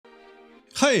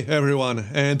Hi everyone,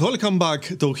 and welcome back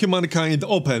to Humankind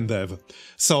Opendev.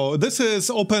 So this is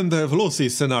Opendev Lucy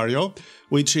scenario,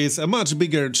 which is a much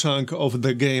bigger chunk of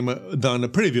the game than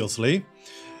previously,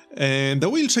 and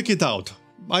we'll check it out.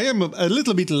 I am a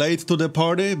little bit late to the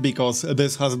party, because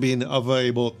this has been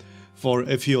available for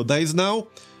a few days now,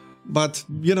 but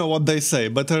you know what they say,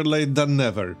 better late than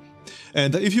never.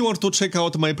 And if you want to check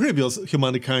out my previous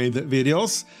Humankind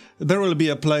videos, there will be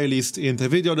a playlist in the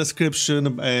video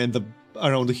description and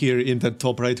around here in the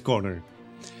top right corner.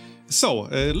 So,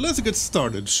 let's get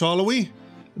started, shall we?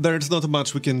 There's not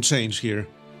much we can change here.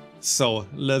 So,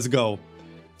 let's go.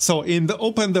 So, in the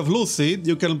Opendev Lucy,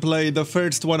 you can play the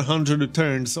first 100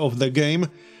 turns of the game,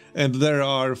 and there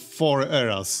are 4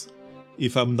 eras,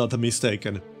 if I'm not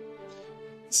mistaken.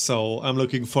 So, I'm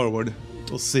looking forward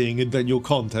to seeing the new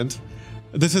content.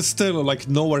 This is still like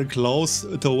nowhere close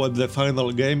to what the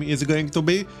final game is going to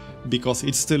be, because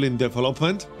it's still in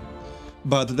development.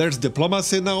 But there's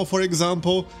diplomacy now, for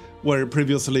example, where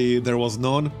previously there was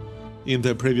none in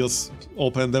the previous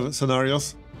Opendev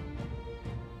scenarios.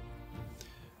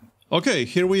 Okay,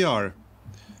 here we are.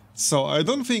 So I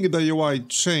don't think the UI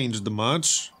changed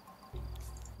much.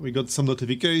 We got some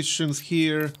notifications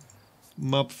here.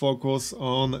 Map focus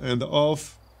on and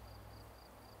off.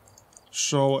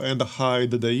 Show and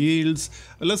hide the yields.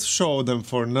 Let's show them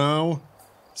for now,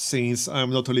 since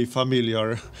I'm not really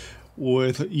familiar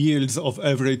with yields of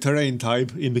every terrain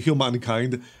type in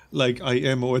Humankind, like I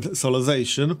am with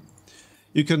Solization.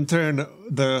 You can turn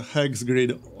the hex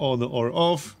grid on or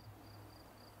off.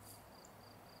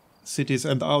 Cities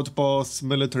and outposts,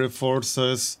 military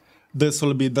forces. This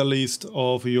will be the list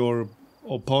of your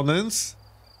opponents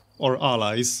or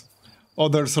allies,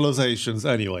 other Solizations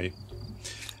anyway.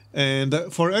 And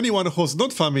for anyone who's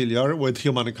not familiar with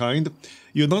Humankind,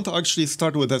 you don't actually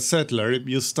start with a settler,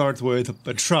 you start with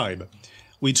a tribe,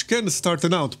 which can start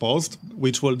an outpost,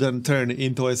 which will then turn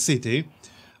into a city,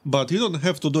 but you don't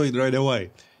have to do it right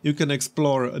away. You can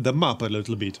explore the map a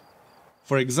little bit.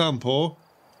 For example,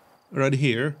 right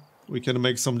here, we can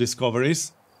make some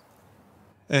discoveries.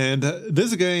 And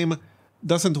this game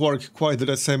doesn't work quite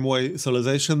the same way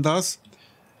Solization does.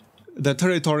 The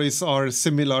territories are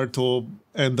similar to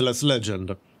Endless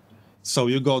Legend. So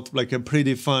you got like a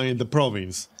predefined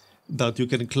province that you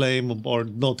can claim or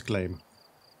not claim.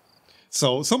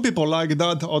 So some people like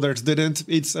that, others didn't.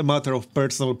 It's a matter of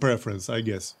personal preference, I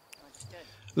guess.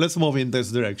 Let's move in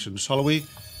this direction, shall we?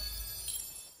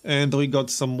 And we got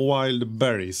some wild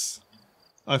berries.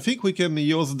 I think we can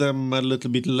use them a little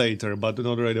bit later, but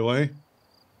not right away.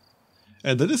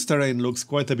 And this terrain looks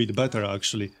quite a bit better,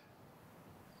 actually.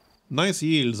 Nice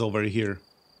yields over here.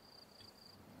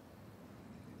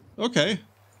 Okay.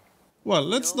 Well,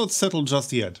 let's not settle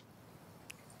just yet.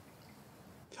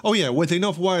 Oh yeah, with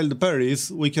enough wild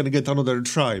berries, we can get another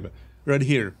tribe. Right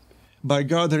here. By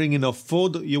gathering enough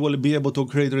food, you will be able to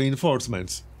create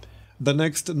reinforcements. The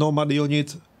next nomad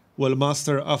unit will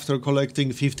master after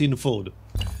collecting 15 food.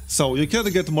 So you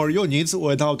can get more units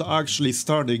without actually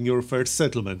starting your first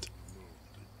settlement.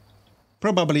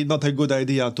 Probably not a good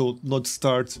idea to not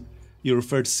start your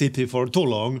first city for too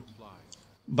long,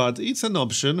 but it's an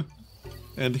option.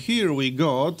 And here we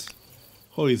got...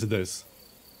 who is this?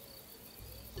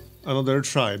 Another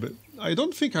tribe. I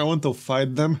don't think I want to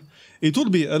fight them. It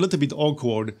would be a little bit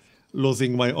awkward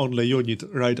losing my only unit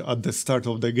right at the start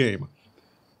of the game.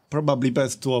 Probably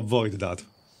best to avoid that.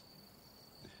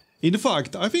 In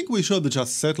fact, I think we should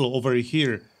just settle over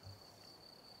here.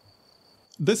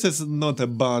 This is not a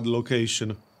bad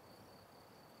location.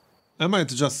 I might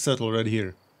just settle right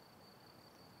here.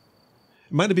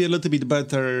 Might be a little bit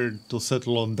better to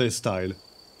settle on this tile.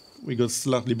 We got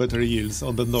slightly better yields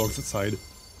on the north side.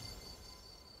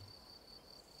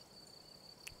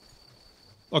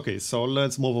 Okay, so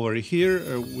let's move over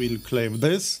here. We'll claim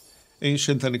this.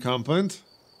 Ancient encampment.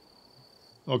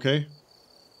 Okay.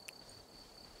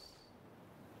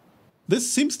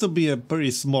 This seems to be a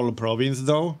pretty small province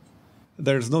though.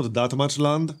 There's not that much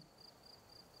land.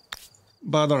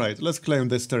 But alright, let's claim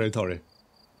this territory.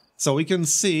 So we can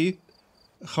see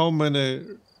how many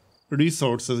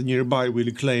resources nearby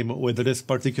we'll claim with this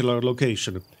particular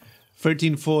location.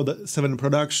 13 food, 7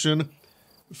 production,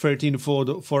 13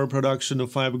 food, 4 production,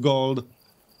 5 gold,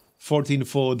 14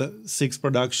 food, 6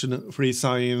 production, 3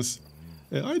 science.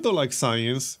 I do like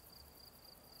science.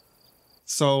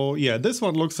 So yeah, this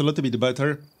one looks a little bit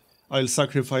better. I'll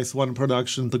sacrifice 1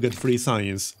 production to get 3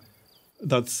 science.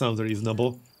 That sounds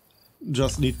reasonable.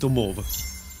 Just need to move.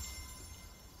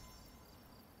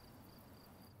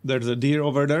 There's a deer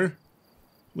over there.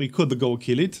 We could go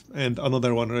kill it, and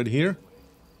another one right here.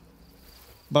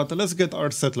 But let's get our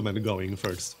settlement going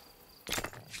first.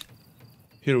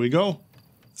 Here we go.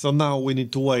 So now we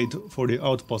need to wait for the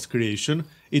outpost creation.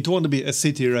 It won't be a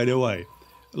city right away,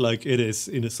 like it is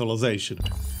in Civilization.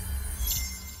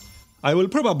 I will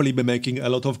probably be making a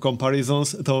lot of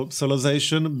comparisons to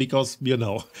Civilization because, you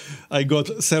know, I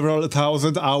got several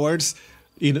thousand hours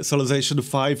in Civilization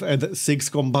 5 and 6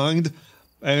 combined,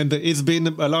 and it's been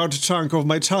a large chunk of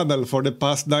my channel for the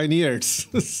past 9 years.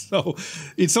 So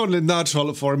it's only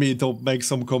natural for me to make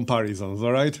some comparisons,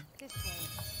 alright?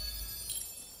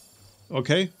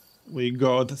 Okay, we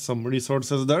got some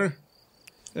resources there.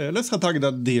 Let's attack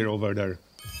that deer over there.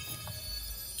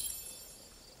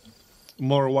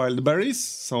 More wild berries,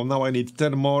 so now I need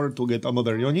 10 more to get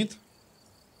another unit.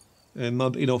 And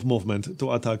not enough movement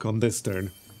to attack on this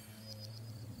turn.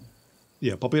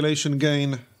 Yeah, population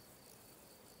gain.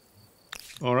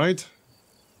 Alright.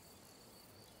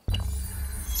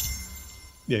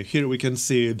 Yeah, here we can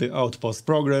see the outpost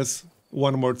progress.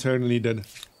 One more turn needed.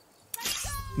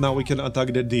 Now we can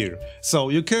attack the deer. So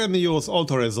you can use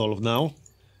auto-resolve now.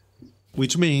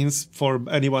 Which means, for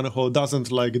anyone who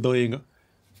doesn't like doing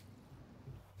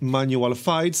manual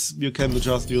fights, you can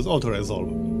just use auto-resolve.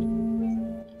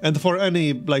 And for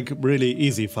any, like, really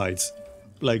easy fights,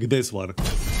 like this one,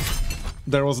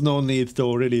 there was no need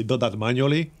to really do that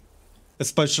manually,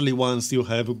 especially once you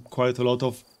have quite a lot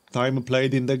of time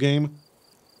played in the game.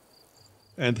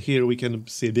 And here we can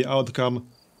see the outcome.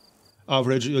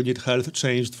 Average unit health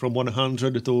changed from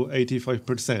 100 to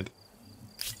 85%.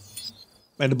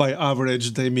 And by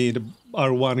average they mean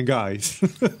our one guy.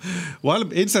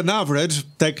 Well, it's an average,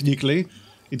 technically.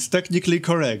 It's technically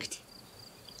correct.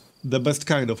 The best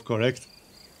kind of correct.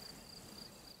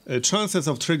 Chances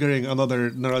of triggering another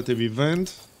narrative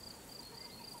event.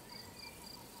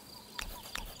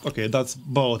 Okay, that's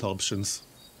both options.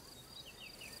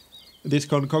 These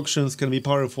concoctions can be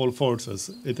powerful forces.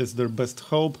 It is their best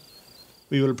hope.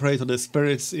 We will pray to the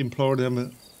spirits, implore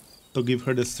them to give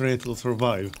her the strength to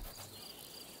survive.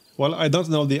 Well, I don't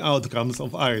know the outcomes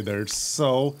of either,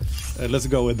 so let's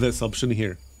go with this option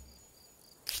here.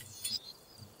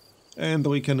 And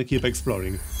we can keep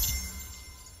exploring.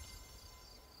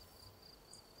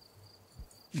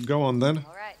 Go on then.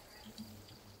 All right.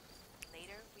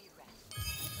 Later we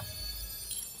rest.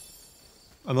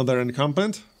 Another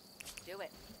encampment? Do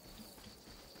it.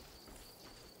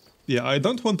 Yeah, I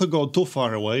don't want to go too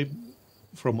far away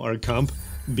from our camp,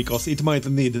 because it might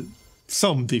need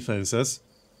some defenses.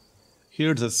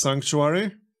 Here's a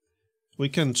sanctuary. We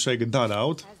can check that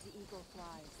out. As the eagle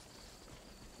flies.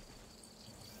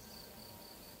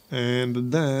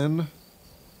 And then...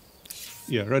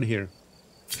 yeah, right here.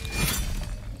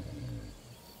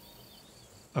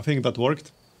 I think that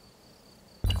worked.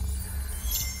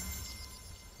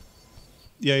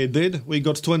 Yeah, it did. We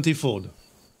got 20 food.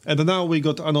 And now we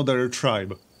got another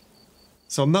tribe.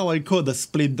 So now I could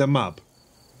split them up.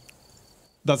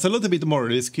 That's a little bit more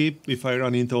risky if I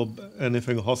run into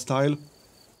anything hostile.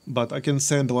 But I can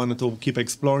send one to keep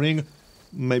exploring.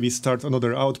 Maybe start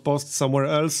another outpost somewhere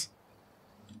else.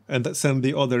 And send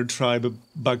the other tribe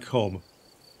back home.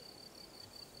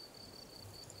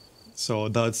 So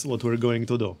that's what we're going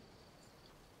to do.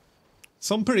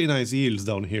 Some pretty nice yields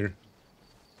down here.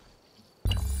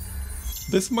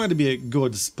 This might be a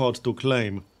good spot to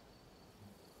claim.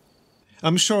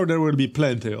 I'm sure there will be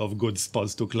plenty of good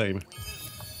spots to claim.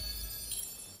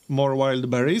 More wild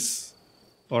berries.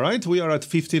 Alright, we are at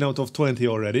 15 out of 20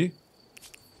 already.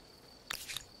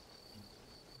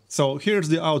 So here's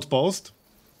the outpost.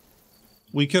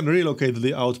 We can relocate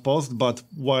the outpost, but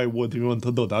why would we want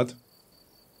to do that?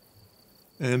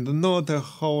 And not a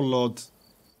whole lot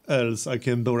else I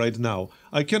can do right now.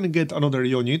 I can get another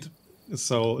unit,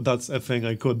 so that's a thing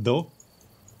I could do.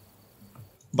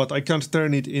 But I can't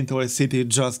turn it into a city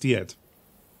just yet.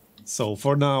 So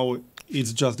for now,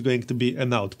 it's just going to be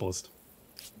an outpost.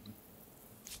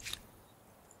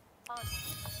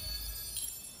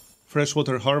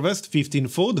 Freshwater harvest, 15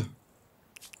 food.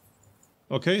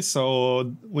 Okay,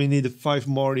 so we need 5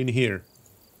 more in here.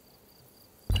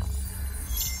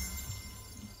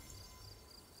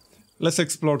 Let's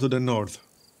explore to the north.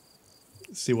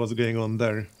 See what's going on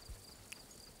there.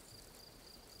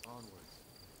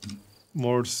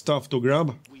 More stuff to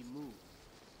grab.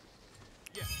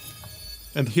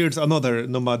 And here's another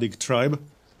nomadic tribe.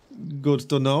 Good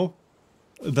to know.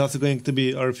 That's going to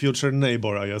be our future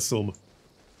neighbor, I assume.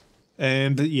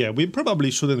 And yeah, we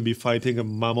probably shouldn't be fighting a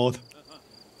mammoth.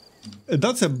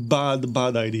 That's a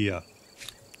bad idea.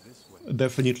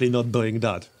 Definitely not doing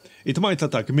that. It might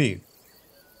attack me.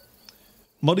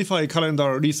 Modify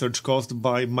calendar research cost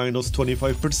by minus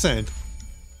 25%.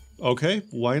 Okay,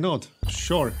 why not?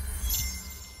 Sure.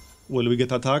 Will we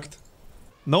get attacked?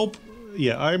 Nope,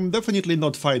 yeah, I'm definitely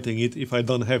not fighting it if I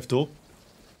don't have to.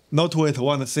 Not with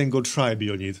one single tribe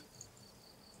unit.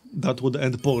 That would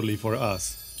end poorly for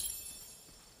us.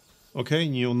 Okay,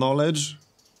 new knowledge.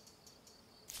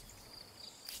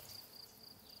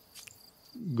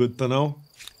 Good to know.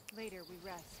 Later we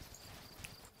rest.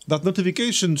 That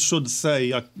notification should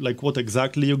say like what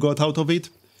exactly you got out of it,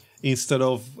 instead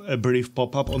of a brief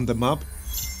pop-up on the map.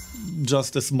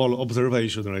 Just a small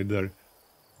observation right there.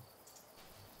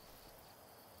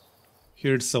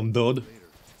 Here's some dude.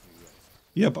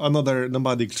 Yep, another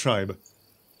nomadic tribe.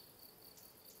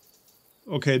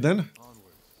 Okay then.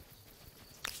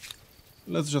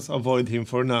 Let's just avoid him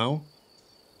for now.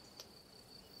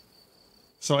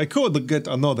 So I could get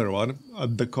another one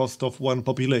at the cost of one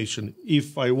population,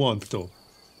 if I want to.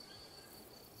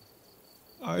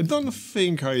 I don't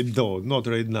think I do, not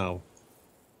right now.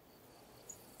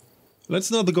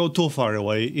 Let's not go too far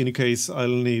away, in case I'll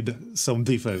need some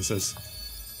defenses.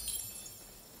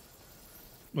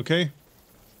 Okay?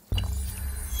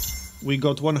 We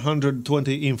got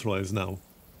 120 influence now.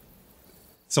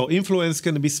 So influence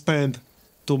can be spent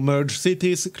to merge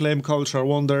cities, claim cultural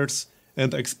wonders,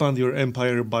 and expand your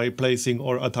empire by placing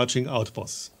or attaching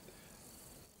outposts.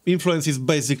 Influence is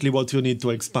basically what you need to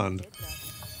expand.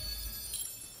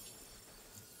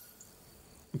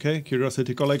 Okay,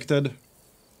 curiosity collected.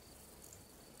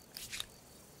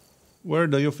 Where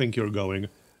do you think you're going?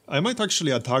 I might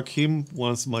actually attack him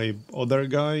once my other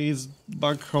guy is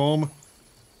back home.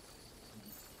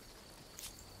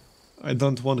 I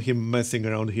don't want him messing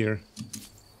around here.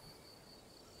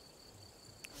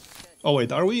 Oh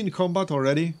wait, are we in combat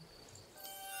already?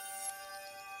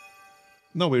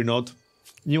 No, we're not.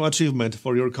 New achievement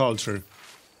for your culture.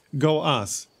 Go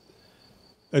us.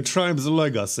 A tribe's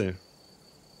legacy.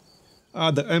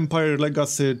 Ah, the Empire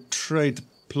legacy trait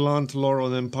plant lore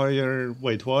on Empire...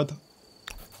 Wait, what?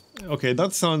 Okay,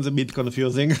 that sounds a bit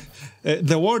confusing.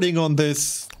 The wording on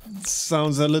this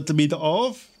sounds a little bit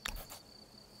off.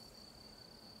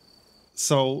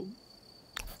 So,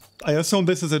 I assume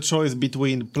this is a choice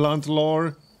between plant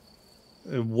lore,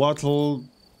 wattle,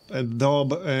 and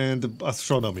dob, and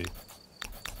astronomy.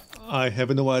 I have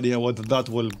no idea what that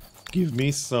will give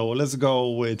me, so let's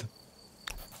go with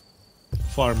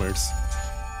farmers.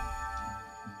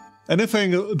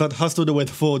 Anything that has to do with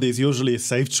food is usually a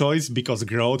safe choice, because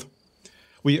growth.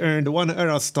 We earned one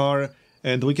era star,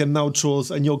 and we can now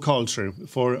choose a new culture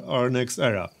for our next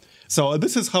era. So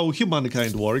this is how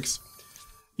Humankind works.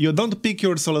 You don't pick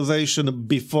your civilization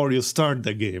before you start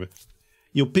the game.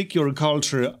 You pick your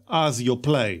culture as you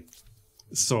play,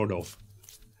 sort of.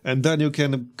 And then you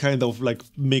can kind of like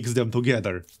mix them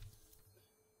together.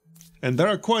 And there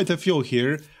are quite a few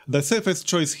here. The safest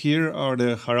choice here are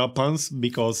the Harappans,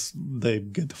 because they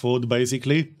get food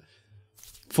basically.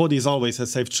 Food is always a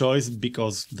safe choice,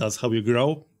 because that's how you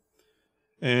grow.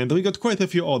 And we got quite a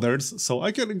few others, so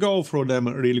I can go through them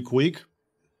real quick.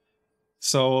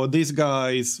 So these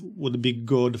guys would be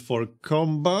good for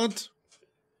combat.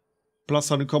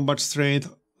 Plus on combat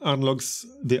strength unlocks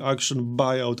the action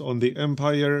buyout on the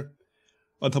Empire.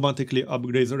 Automatically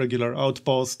upgrades regular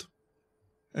outpost.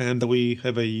 And we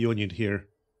have a unit here.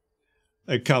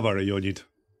 A cavalry unit.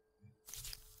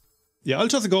 Yeah, I'll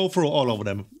just go through all of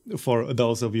them for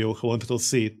those of you who want to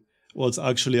see what's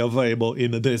actually available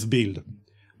in this build.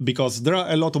 Because there are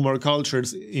a lot more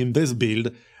cultures in this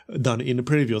build than in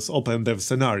previous Opendev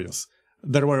scenarios.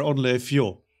 There were only a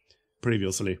few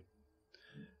previously.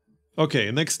 Okay,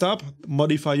 next up,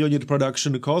 modify unit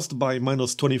production cost by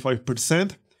minus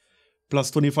 25%,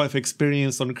 plus 25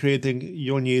 experience on creating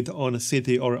unit on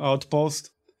city or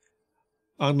outpost,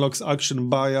 unlocks action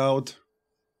buyout,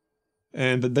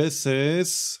 and this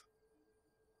is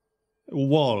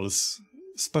walls,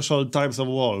 special types of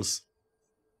walls.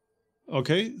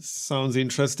 Okay, sounds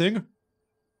interesting.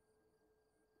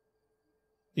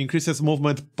 Increases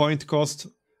movement point cost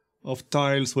of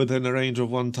tiles within a range of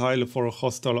one tile for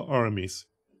hostile armies.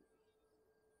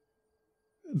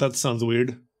 That sounds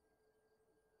weird.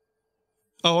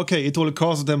 Oh, okay, it will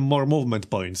cost them more movement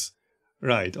points.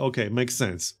 Right, okay, makes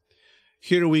sense.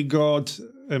 Here we got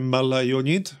a melee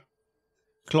unit.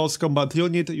 Close combat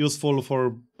unit, useful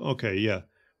for... okay, yeah.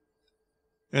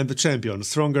 And the champion,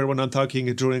 stronger when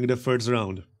attacking during the first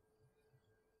round.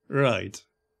 Right.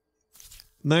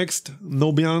 Next,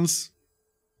 Nubians.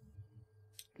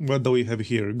 What do we have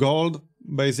here? Gold,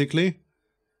 basically.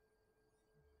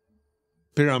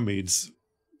 Pyramids.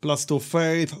 Plus 2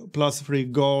 faith, plus 3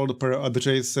 gold per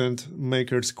adjacent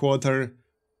maker's quarter.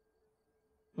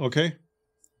 Okay.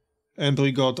 And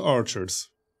we got archers.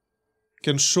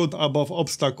 Can shoot above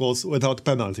obstacles without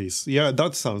penalties. Yeah,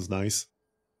 that sounds nice.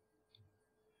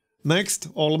 Next,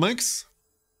 all mechs.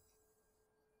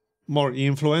 More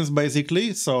influence,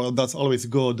 basically, so that's always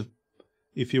good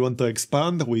if you want to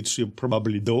expand, which you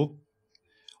probably do.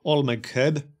 All mech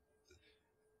head.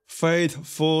 Fate,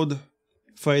 food,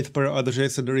 fate per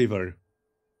adjacent river.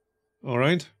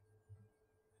 Alright?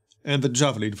 And the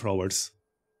javelin throwers.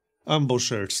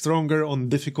 Ambushers, stronger on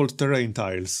difficult terrain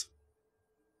tiles.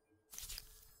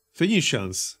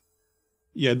 Phoenicians.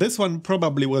 Yeah, this one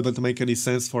probably wouldn't make any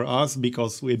sense for us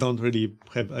because we don't really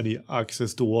have any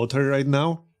access to water right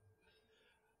now.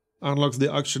 Unlocks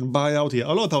the action buyout. Yeah,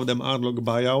 a lot of them unlock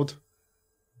buyout.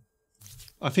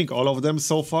 I think all of them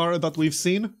so far that we've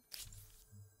seen.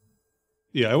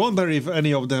 Yeah, I wonder if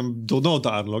any of them do not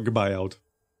unlock buyout.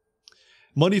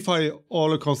 Modify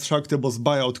all constructibles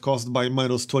buyout cost by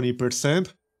minus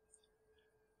 20%.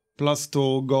 Plus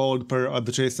 2 gold per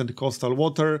adjacent coastal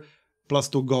water. Plus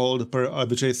 2 gold per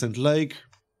adjacent lake.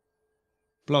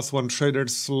 Plus 1 trader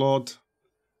slot.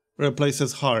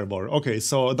 Replaces harbor. Okay,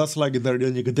 so that's like their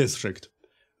unique district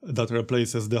that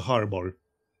replaces the harbor.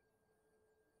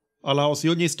 Allows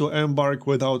units to embark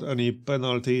without any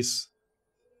penalties.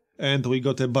 And we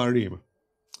got a Barim.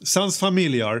 Sounds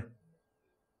familiar.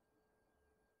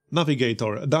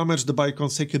 Navigator. Damaged by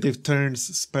consecutive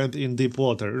turns spent in deep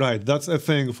water. Right, that's a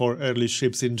thing for early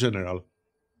ships in general.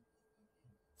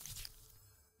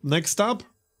 Next up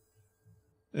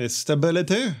is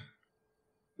stability.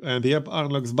 And yep,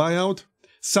 unlocks buyout.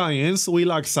 Science. We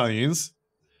lack science.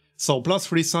 So plus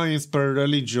 3 science per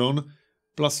religion.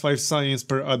 Plus 5 science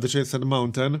per adjacent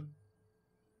mountain.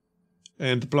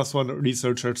 And plus 1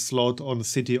 researcher slot on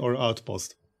city or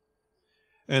outpost.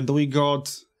 And we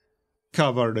got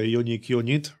cavalry unique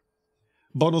unit.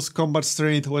 Bonus combat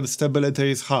strength when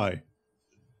stability is high.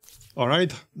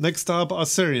 Alright, next up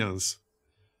Assyrians.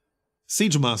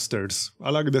 Siege Masters.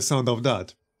 I like the sound of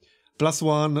that. Plus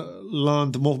 1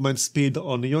 land movement speed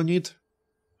on unit.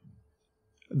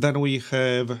 Then we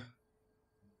have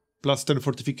plus 10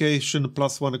 fortification,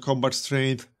 plus 1 combat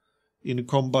strength in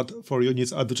combat for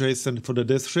units adjacent to the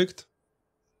district.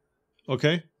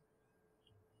 Okay.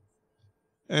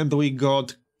 And we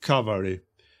got cavalry.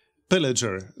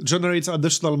 Pillager. Generates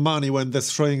additional money when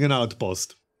destroying an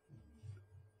outpost.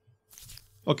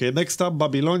 Okay, next up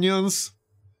Babylonians.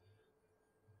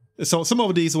 So some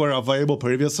of these were available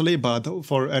previously, but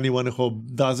for anyone who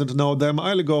doesn't know them,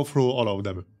 I'll go through all of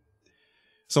them.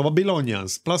 So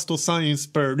Babylonians. Plus 2 science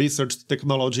per research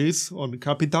technologies on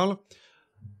capital.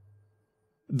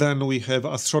 Then we have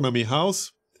Astronomy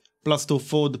House, plus 2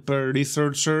 food per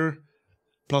researcher,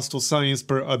 plus 2 science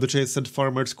per adjacent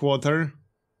farmer's quarter.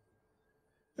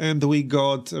 And we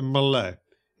got a melee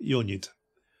unit.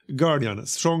 Guardian,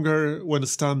 stronger when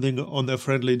standing on a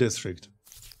friendly district.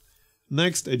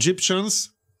 Next,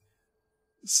 Egyptians.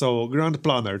 So, Grand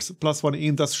Planners, plus 1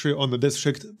 industry on the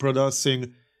district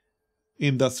producing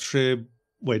industry...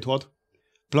 Wait, what?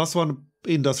 Plus 1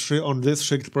 industry on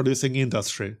district producing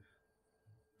industry.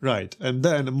 Right, and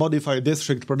then modify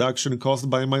district production cost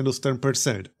by minus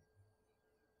 10%.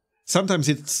 Sometimes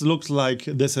it looks like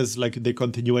this is like the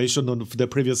continuation of the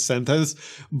previous sentence,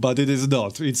 but it is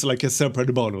not. It's like a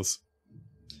separate bonus.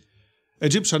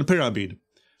 Egyptian Pyramid.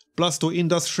 Plus 2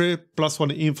 industry, plus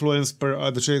 1 influence per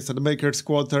adjacent maker's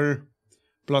quarter,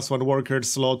 plus 1 worker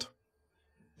slot.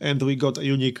 And we got a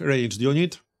unique ranged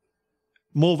unit.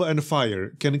 Move and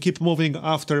fire. Can keep moving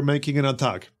after making an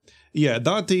attack. Yeah,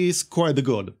 that is quite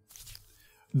good.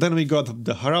 Then we got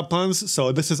the Harappans,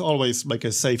 so this is always like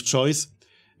a safe choice,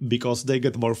 because they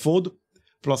get more food,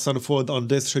 plus 1 food on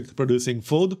district producing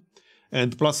food,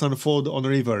 and plus 1 food on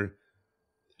river.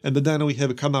 And then we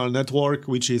have Canal Network,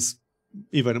 which is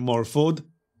even more food.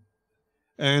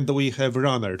 And we have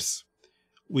Runners,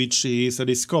 which is a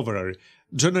Discoverer.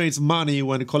 Generates money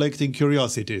when collecting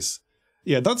curiosities.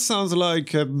 Yeah, that sounds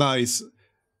like a nice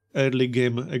early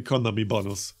game economy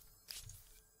bonus.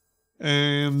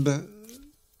 And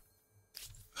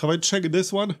have I checked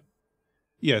this one?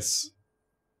 Yes,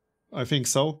 I think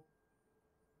so.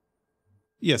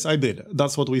 Yes, I did.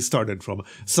 That's what we started from.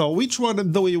 So which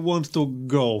one do we want to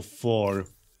go for?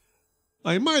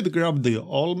 I might grab the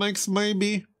Olmecs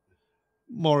maybe.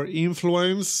 More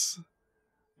influence.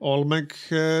 Olmec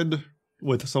head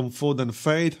with some food and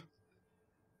fate.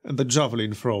 And the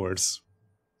javelin throwers.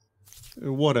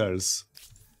 What else?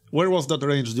 Where was that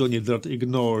ranged unit that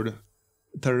ignored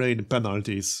terrain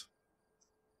penalties?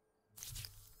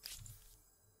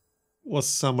 Was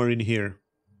somewhere in here.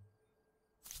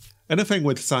 Anything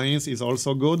with science is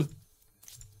also good.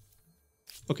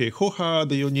 Okay, who had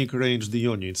the unique ranged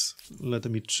units? Let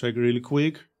me check real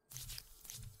quick.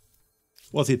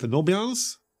 Was it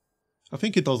Nubians? I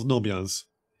think it was Nubians.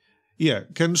 yeah,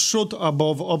 can shoot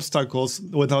above obstacles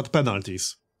without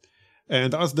penalties.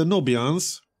 And as the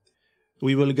Nubians,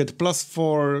 we will get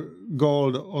 +4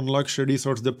 gold on luxury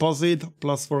resource deposit,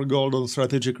 +4 gold on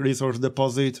strategic resource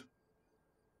deposit.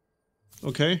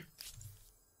 Okay.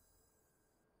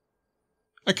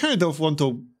 I kind of want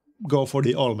to go for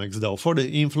the Olmecs though, for the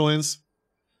influence.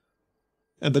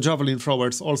 And the javelin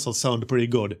throwers also sound pretty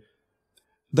good.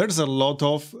 There's a lot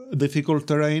of difficult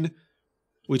terrain,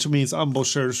 which means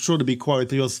ambushers should be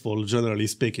quite useful, generally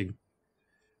speaking.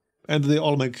 And the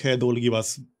Olmec head will give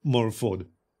us more food.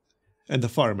 And the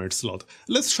farmer slot.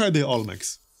 Let's try the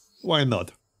Olmecs. Why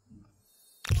not?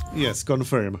 Yes,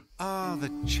 confirm. Ah,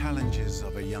 the challenges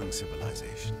of a young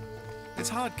civilization. It's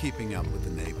hard keeping up with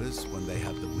the neighbors when they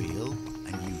have the wheel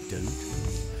and you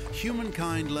don't.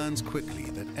 Humankind learns quickly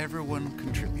that everyone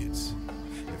contributes.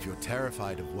 If you're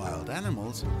terrified of wild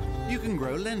animals, you can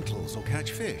grow lentils or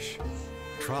catch fish.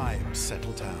 Tribes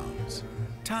settle towns.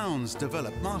 Towns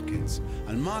develop markets,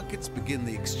 and markets begin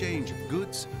the exchange of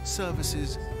goods,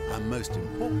 services, and most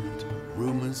important,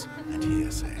 rumors and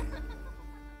hearsay.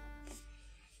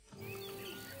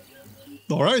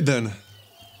 Alright then.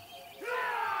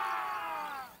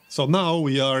 So now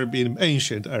we are in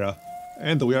ancient era,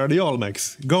 and we are the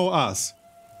Olmecs. Go us!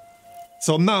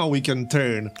 So now we can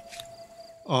turn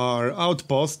our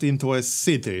outpost into a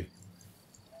city.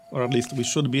 Or at least we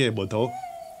should be able to.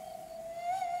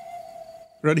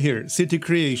 Right here, city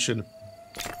creation.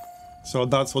 So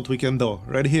that's what we can do,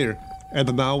 right here.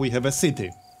 And now we have a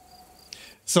city.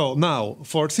 So now,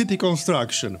 for city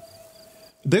construction.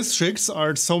 Districts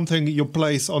are something you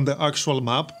place on the actual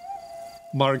map,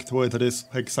 marked with this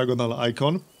hexagonal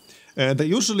icon. And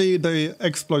usually they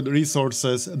exploit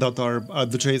resources that are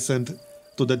adjacent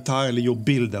to the tile you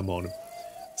build them on.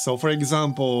 So for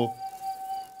example,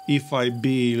 if I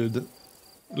build,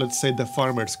 let's say, the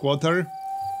farmer's quarter,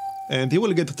 and you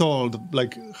will get told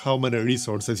like how many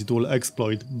resources it will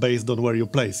exploit based on where you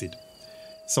place it.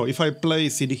 So if I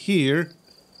place it here,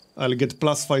 I'll get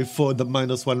 +5 food,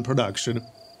 -1 production.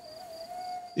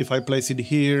 If I place it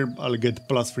here, I'll get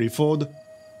 +3 food,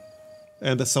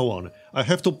 and so on. I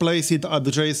have to place it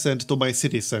adjacent to my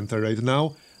city center right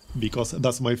now, because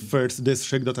that's my first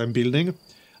district that I'm building.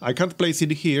 I can't place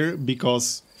it here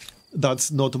because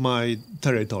that's not my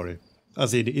territory.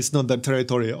 As in, it's not the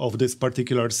territory of this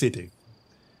particular city.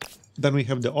 Then we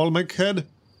have the Olmec head.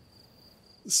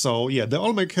 So yeah, the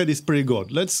Olmec head is pretty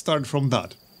good. Let's start from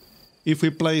that. If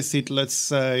we place it, let's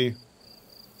say,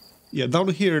 yeah, down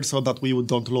here so that we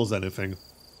don't lose anything.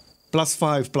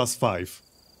 +5, +5.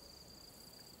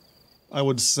 I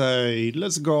would say,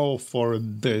 let's go for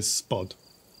this spot.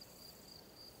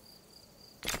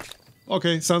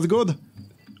 Okay, sounds good.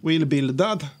 We'll build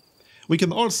that. We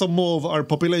can also move our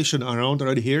population around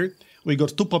right here. We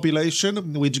got 2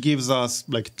 population, which gives us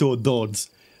like 2 dots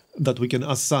that we can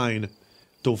assign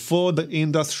to food,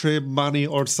 industry, money,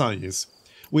 or science.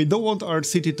 We don't want our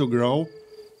city to grow,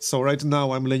 so right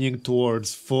now I'm leaning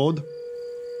towards food.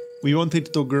 We want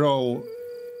it to grow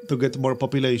to get more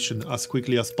population as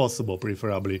quickly as possible,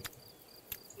 preferably.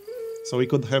 So we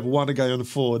could have 1 guy on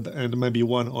food and maybe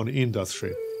 1 on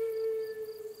industry.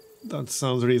 That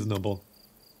sounds reasonable.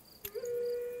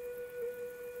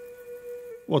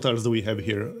 What else do we have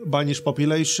here? Banish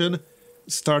population,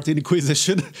 start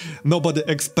Inquisition. Nobody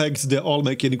expects the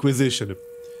Olmec Inquisition.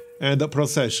 And a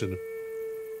procession.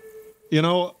 You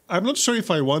know, I'm not sure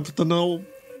if I want to know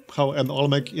how an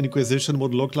Olmec Inquisition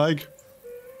would look like.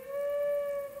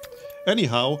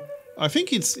 Anyhow, I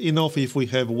think it's enough if we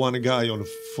have 1 guy on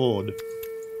food.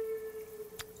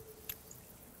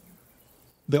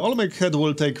 The Olmec head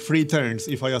will take 3 turns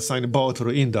if I assign both to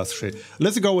industry.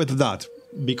 Let's go with that,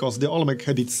 because the Olmec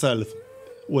head itself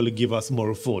will give us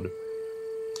more food.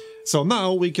 So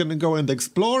now we can go and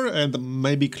explore and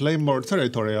maybe claim more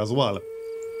territory as well.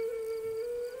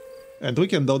 And we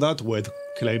can do that with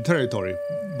claim territory,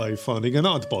 by founding an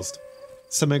outpost.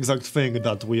 Same exact thing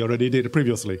that we already did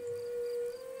previously.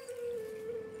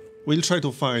 We'll try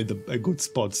to find a good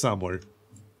spot somewhere.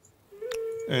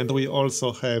 And we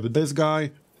also have this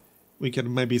guy. We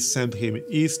can maybe send him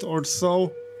east or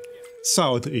so.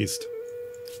 Southeast.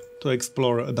 To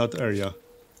explore that area.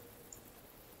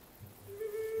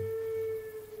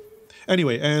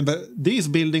 Anyway, and these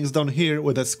buildings down here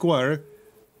with a square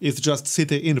is just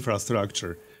city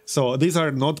infrastructure. So these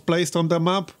are not placed on the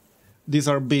map. These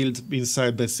are built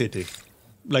inside the city.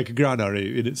 Like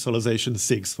Granary in Civilization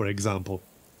 6, for example.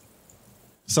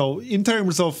 So in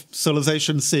terms of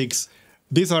Civilization 6,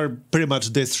 these are pretty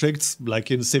much districts,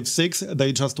 like in Civ 6.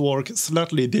 They just work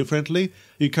slightly differently.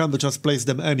 You can't just place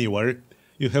them anywhere.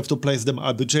 You have to place them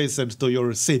adjacent to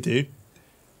your city.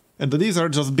 And these are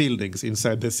just buildings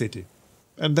inside the city.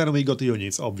 And then we got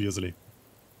units, obviously.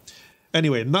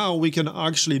 Anyway, now we can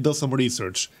actually do some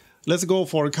research. Let's go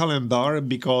for calendar,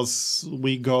 because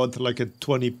we got like a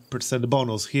 20%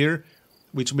 bonus here,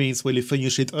 which means we'll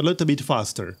finish it a little bit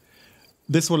faster.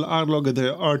 This will unlock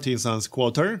the artisan's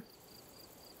quarter,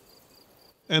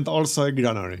 and also a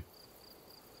granary.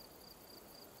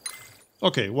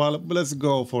 Okay, well, let's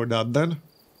go for that then.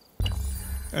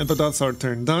 And that's our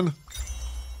turn done.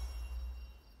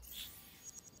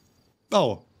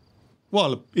 Oh,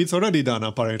 well, it's already done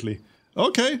apparently.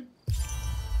 Okay,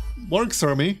 works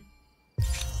for me.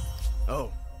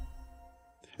 Oh.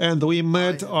 And we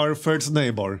met our first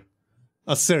neighbor,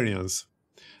 Assyrians.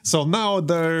 So now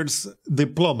there's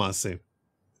diplomacy.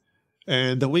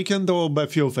 And we can do a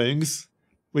few things.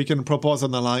 We can propose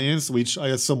an alliance, which I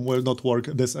assume will not work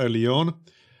this early on.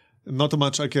 Not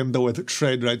much I can do with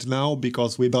trade right now,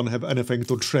 because we don't have anything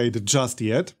to trade just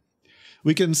yet.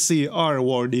 We can see our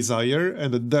war desire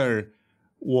and their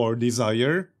war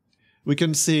desire. We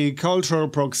can see cultural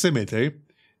proximity,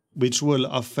 which will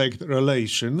affect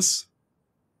relations.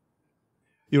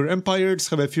 Your empires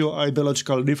have a few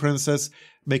ideological differences,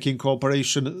 making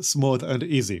cooperation smooth and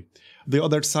easy. The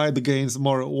other side gains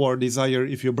more war desire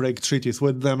if you break treaties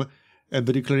with them, and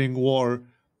declaring war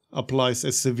applies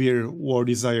a severe war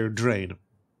desire drain.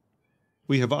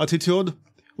 We have attitude,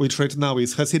 which right now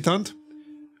is hesitant.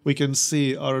 We can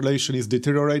see our relation is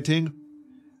deteriorating.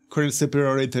 Current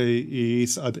superiority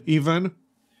is at even.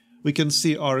 We can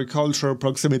see our cultural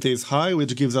proximity is high,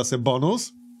 which gives us a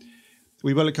bonus.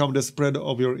 We welcome the spread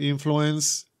of your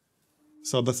influence,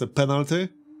 so that's a penalty.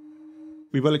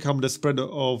 We welcome the spread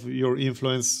of your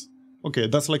influence. Okay,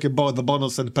 that's like about the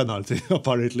bonus and penalty,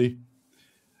 apparently.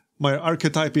 My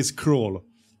archetype is cruel,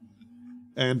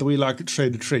 and we lack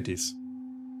trade treaties.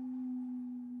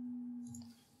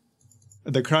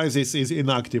 The crisis is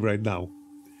inactive right now.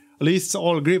 Lists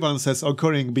all grievances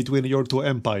occurring between your two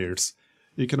empires.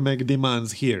 You can make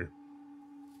demands here.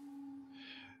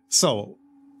 So,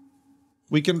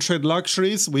 we can trade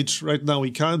luxuries, which right now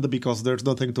we can't because there's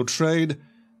nothing to trade.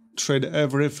 Trade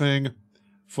everything,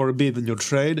 forbid new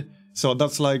trade. So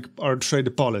that's like our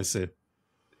trade policy.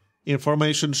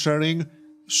 Information sharing,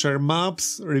 share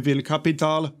maps, reveal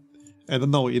capital, and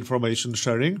no information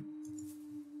sharing.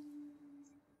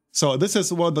 So this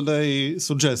is what they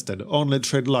suggested, only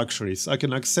trade luxuries. I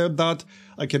can accept that,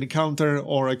 I can counter,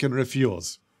 or I can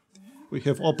refuse. We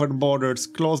have open borders,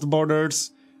 closed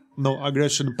borders, no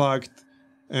aggression pact,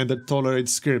 and tolerate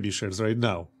skirmishers right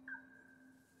now.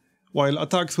 While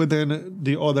attacks within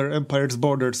the other empire's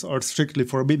borders are strictly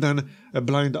forbidden, a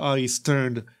blind eye is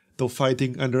turned to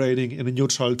fighting and raiding in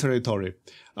neutral territory,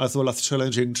 as well as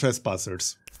challenging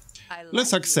trespassers.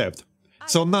 Let's accept.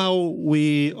 So now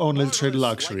we only trade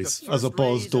luxuries, as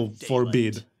opposed to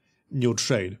forbid new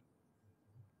trade.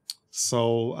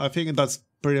 So I think that's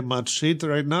pretty much it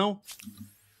right now.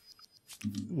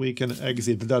 We can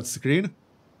exit that screen.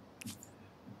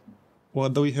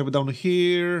 What do we have down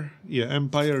here? Yeah,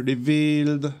 empire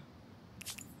revealed.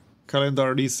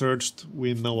 Calendar researched.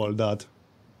 We know all that.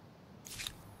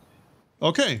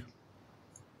 Okay.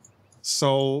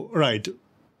 So, right.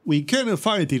 We can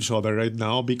fight each other right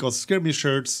now because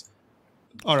skirmishers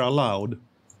are allowed.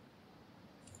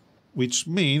 Which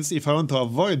means if I want to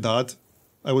avoid that,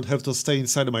 I would have to stay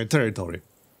inside my territory.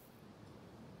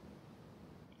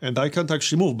 And I can't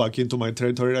actually move back into my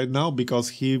territory right now because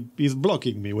he is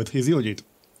blocking me with his unit.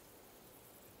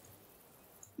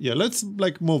 Yeah, let's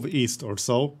like move east or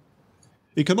so.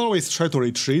 You can always try to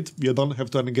retreat, you don't have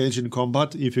to engage in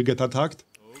combat if you get attacked.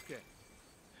 Okay.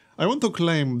 I want to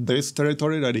claim this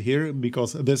territory right here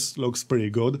because this looks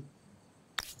pretty good.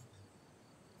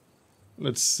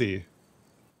 Let's see.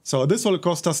 So this will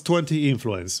cost us 20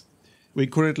 influence. We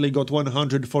currently got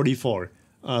 144,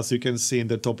 as you can see in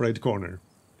the top right corner.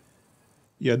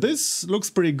 Yeah, this looks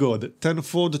pretty good. 10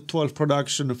 food, 12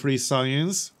 production, 3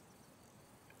 science.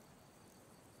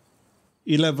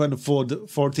 11 food,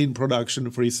 14 production,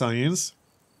 3 science.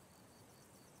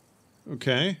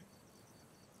 Okay.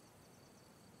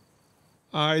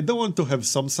 I don't want to have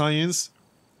some science.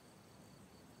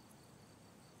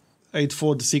 8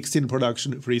 food, 16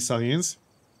 production, 3 science.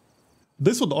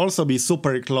 This would also be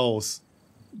super close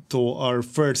to our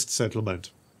first settlement.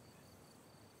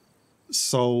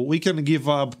 So we can give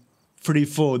up 3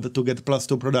 food to get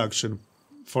 +2 production.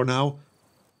 For now,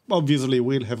 obviously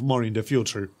we'll have more in the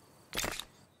future.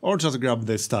 Or just grab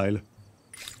this tile.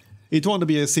 It won't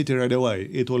be a city right away,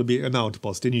 it will be an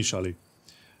outpost initially.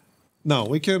 Now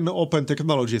we can open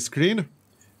technology screen,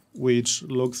 which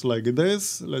looks like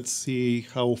this. Let's see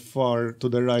how far to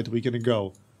the right we can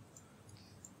go.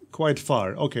 quite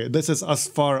far. Okay, this is as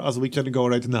far as we can go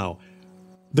right now.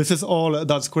 This is all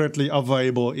that's currently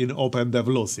available in Opendev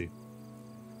Lucy.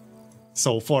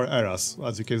 So 4 eras,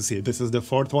 as you can see. This is the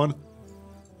 4th one.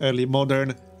 Early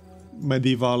modern,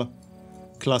 medieval,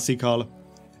 classical,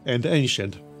 and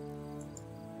ancient.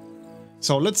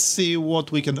 So let's see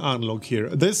what we can unlock here.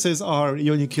 This is our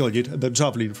unique unit, the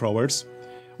javelin throwers.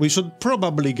 We should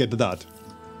probably get that.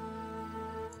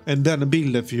 And then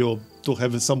build a few to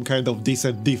have some kind of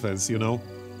decent defense, you know?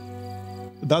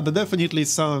 That definitely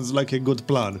sounds like a good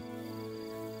plan.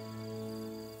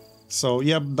 So,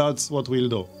 yep, that's what we'll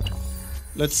do.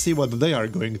 Let's see what they are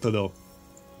going to do.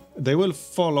 They will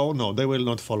follow... No, they will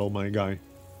not follow my guy.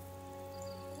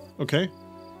 Okay.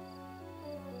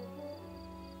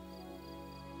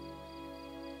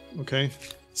 Okay.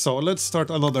 So, let's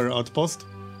start another outpost.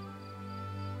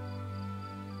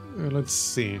 Let's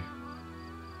see.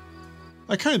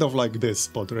 I kind of like this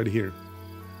spot right here.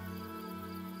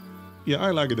 Yeah,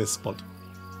 I like this spot.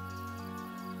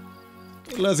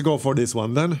 Let's go for this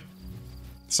one then.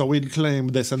 So we'll claim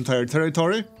this entire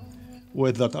territory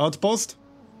with that outpost.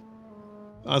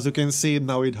 As you can see,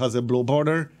 now it has a blue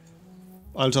border.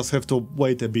 I'll just have to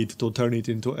wait a bit to turn it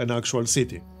into an actual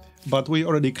city. But we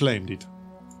already claimed it.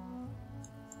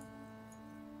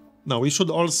 Now we should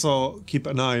also keep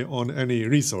an eye on any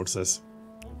resources.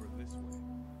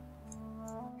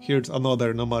 Here's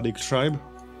another nomadic tribe.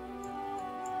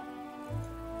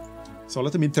 So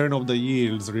let me turn off the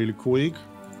yields real quick.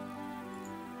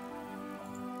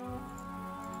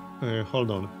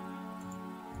 Hold on.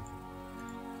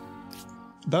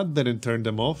 That didn't turn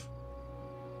them off.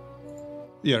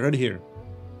 Yeah, right here.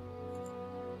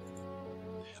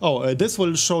 Oh, this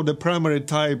will show the primary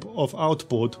type of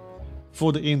output: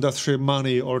 food, industry,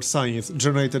 money, or science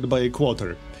generated by a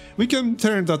quarter. We can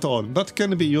turn that on. That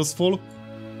can be useful.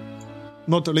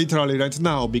 Not literally right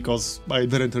now, because I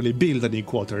didn't really build any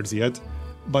quarters yet,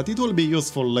 but it will be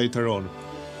useful later on.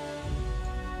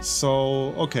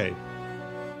 So, okay.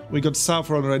 We got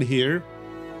saffron right here.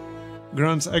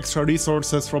 Grants extra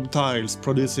resources from tiles,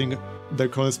 producing the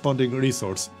corresponding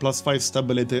resource, plus 5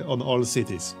 stability on all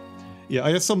cities. Yeah,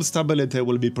 I assume stability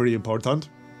will be pretty important.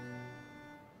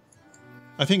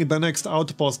 I think the next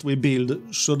outpost we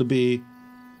build should be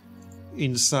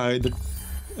inside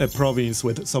a province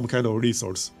with some kind of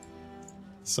resource.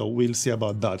 So we'll see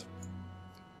about that.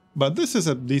 But this is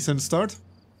a decent start.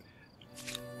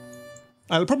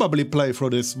 I'll probably play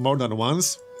through this more than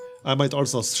once. I might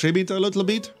also stream it a little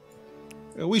bit.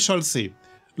 We shall see.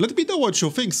 Let me know what you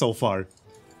think so far.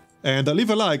 And leave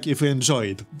a like if you enjoy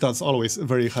it. That's always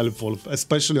very helpful,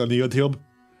 especially on YouTube.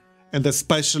 And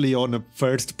especially on the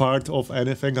first part of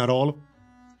anything at all.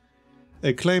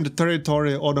 A claimed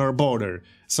territory on our border.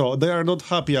 So they are not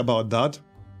happy about that.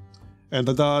 And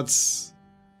that's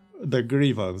the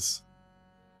grievance.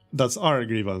 That's our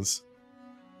grievance.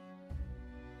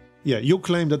 Yeah, you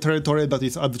claim the territory that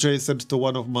is adjacent to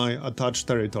one of my attached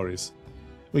territories.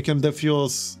 We can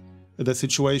defuse the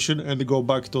situation and go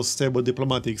back to a stable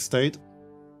diplomatic state.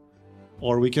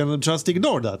 Or we can just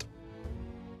ignore that.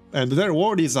 And their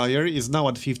war desire is now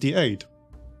at 58.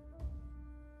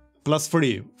 Plus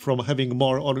 3 from having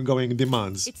more ongoing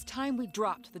demands. It's time we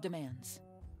dropped the demands.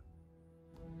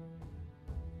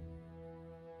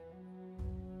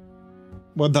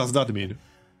 What does that mean?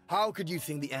 How could you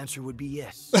think the answer would be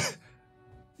yes?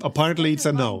 Apparently it's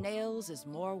a no. Nails is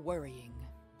more worrying.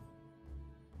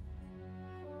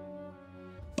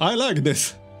 I like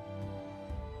this.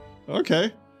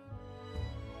 Okay.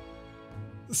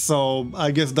 So,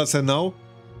 I guess that's a no.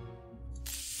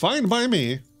 Fine by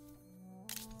me.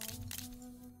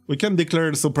 We can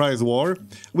declare surprise war.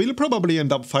 We'll probably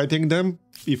end up fighting them,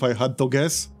 if I had to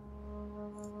guess.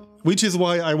 Which is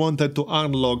why I wanted to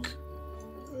unlock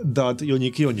that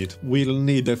unique unit. We'll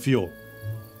need a few.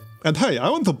 And hey, I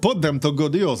want to put them to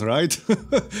good use, right?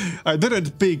 I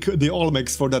didn't pick the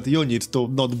Olmecs for that unit to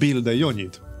not build a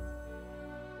unit.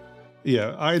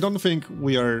 Yeah, I don't think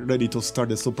we are ready to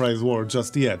start a surprise war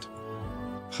just yet.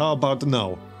 How about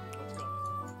now?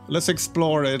 Let's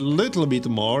explore a little bit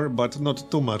more, but not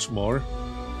too much more.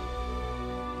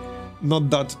 Not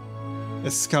that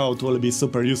a scout will be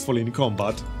super useful in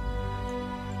combat.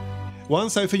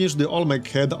 Once I finish the Olmec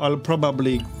head, I'll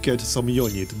probably get some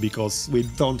unit, because we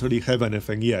don't really have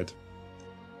anything yet.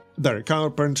 There,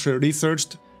 carpentry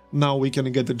researched, now we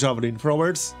can get the javelin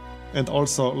throwers, and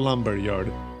also lumberyard.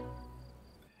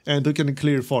 And we can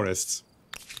clear forests.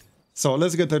 So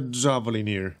let's get a javelin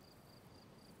here.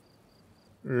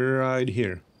 Right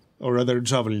here. Or rather,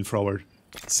 javelin thrower.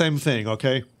 Same thing,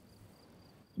 okay?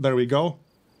 There we go.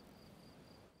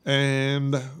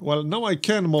 And, well, now I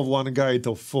can move one guy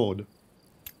to food.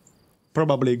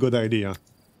 Probably a good idea.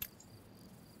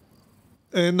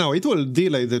 And now it will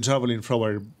delay the javelin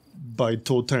thrower by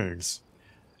 2 turns.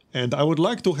 And I would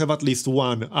like to have at least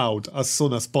one out as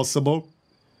soon as possible,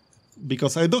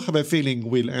 because I do have a feeling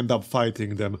we'll end up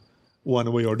fighting them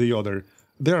one way or the other.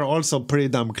 They are also pretty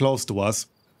damn close to us.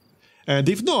 And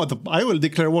if not, I will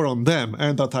declare war on them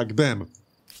and attack them.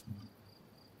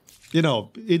 You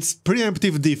know, it's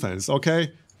preemptive defense,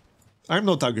 okay? I'm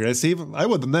not aggressive. I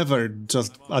would never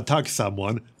just attack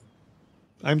someone.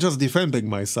 I'm just defending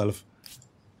myself.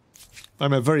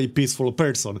 I'm a very peaceful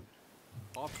person.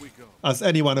 Off we go. As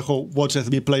anyone who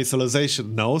watches me play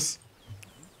Civilization knows.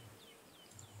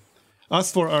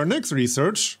 As for our next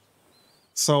research,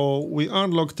 so we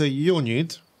unlocked a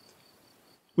unit.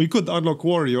 We could unlock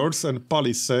warriors and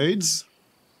palisades.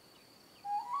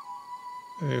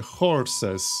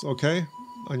 Horses, okay.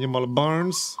 Animal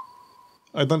barns.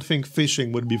 I don't think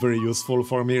fishing would be very useful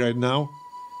for me right now.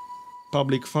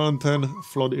 Public fountain,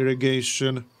 flood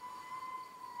irrigation.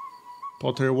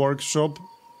 Potter workshop.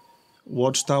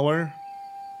 Watchtower.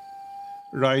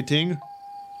 Writing.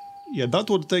 Yeah, that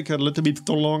would take a little bit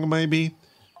too long, maybe.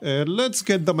 Let's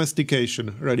get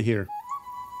domestication right here.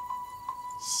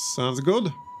 Sounds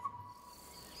good.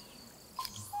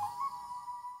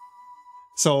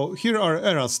 So here are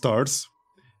era starts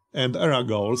and era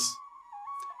goals.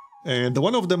 And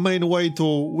one of the main way to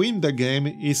win the game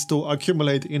is to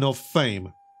accumulate enough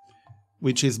fame,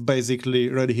 which is basically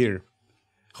right here.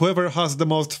 Whoever has the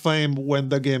most fame when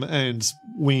the game ends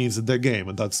wins the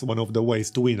game. That's one of the ways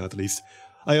to win, at least.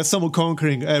 I assume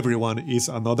conquering everyone is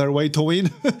another way to win.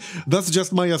 That's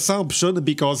just my assumption,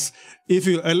 because if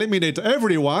you eliminate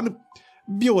everyone,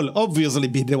 you will obviously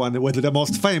be the one with the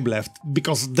most fame left,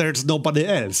 because there's nobody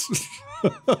else.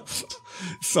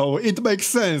 So it makes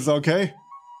sense, okay?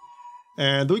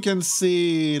 And we can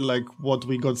see like what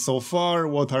we got so far,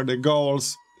 what are the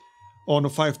goals. Own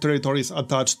 5 territories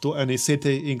attached to any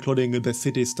city, including the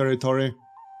city's territory.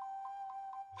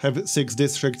 Have 6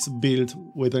 districts built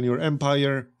within your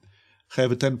empire.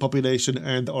 Have 10 population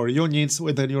and or units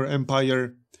within your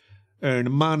empire.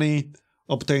 Earn money.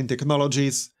 Obtain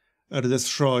technologies. And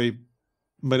destroy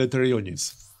military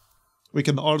units. We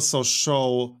can also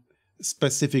show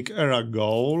specific era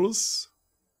goals.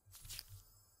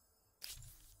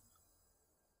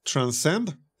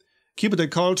 Transcend. Keep the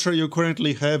culture you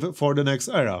currently have for the next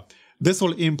era. This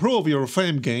will improve your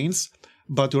fame gains,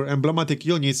 but your emblematic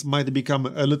units might become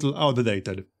a little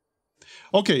outdated.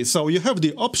 Okay, so you have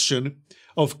the option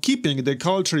of keeping the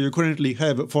culture you currently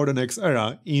have for the next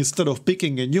era instead of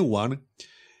picking a new one,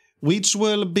 which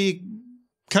will be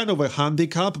kind of a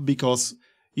handicap because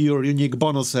your unique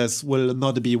bonuses will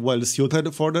not be well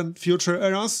suited for the future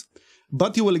eras,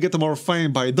 but you will get more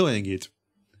fame by doing it.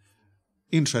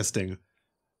 Interesting.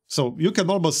 So you can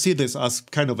almost see this as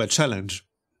kind of a challenge.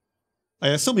 I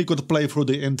assume you could play through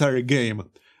the entire game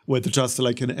with just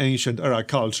like an ancient era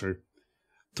culture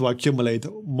to accumulate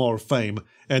more fame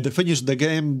and finish the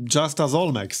game just as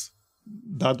Olmecs.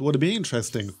 That would be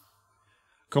interesting.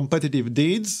 Competitive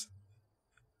deeds.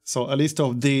 So a list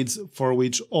of deeds for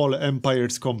which all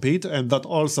empires compete, and that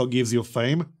also gives you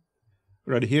fame.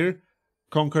 Right here.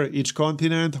 Conquer each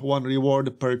continent, 1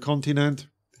 reward per continent.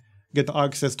 Get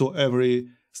access to every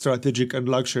strategic and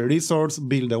luxury resource,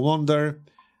 build a wonder,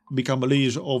 become a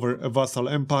liege over a vassal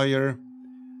empire,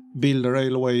 build a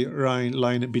railway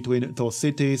line between 2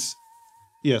 cities.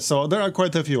 Yeah, so there are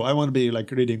quite a few. I won't be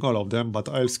like reading all of them, but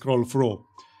I'll scroll through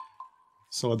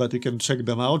so that you can check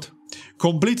them out.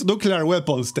 Complete nuclear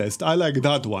weapons test. I like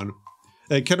that one.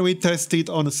 Can we test it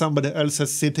on somebody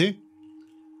else's city?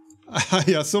 I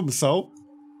assume so.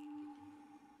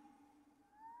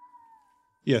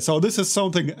 Yeah, so this is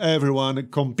something everyone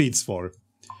competes for.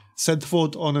 Set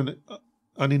foot on an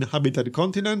uninhabited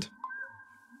continent.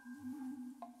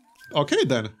 Okay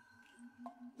then.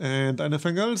 And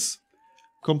anything else?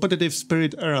 Competitive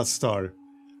Spirit Era Star.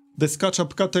 This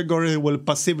catch-up category will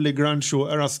passively grant you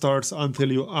era stars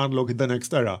until you unlock the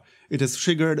next era. It is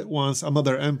triggered once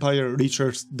another empire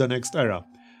reaches the next era.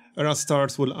 Era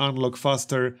stars will unlock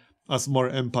faster as more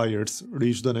empires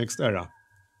reach the next era.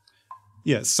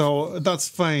 Yeah, so that's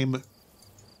fame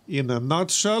in a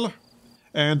nutshell.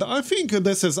 And I think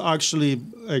this is actually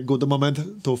a good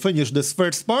moment to finish this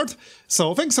first part.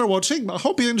 So thanks for watching, I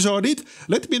hope you enjoyed it.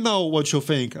 Let me know what you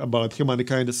think about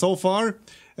Humankind so far.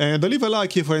 And leave a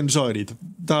like if you enjoyed it.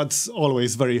 That's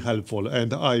always very helpful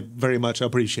and I very much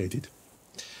appreciate it.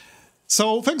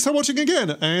 So thanks for watching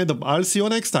again and I'll see you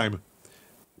next time.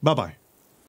 Bye bye.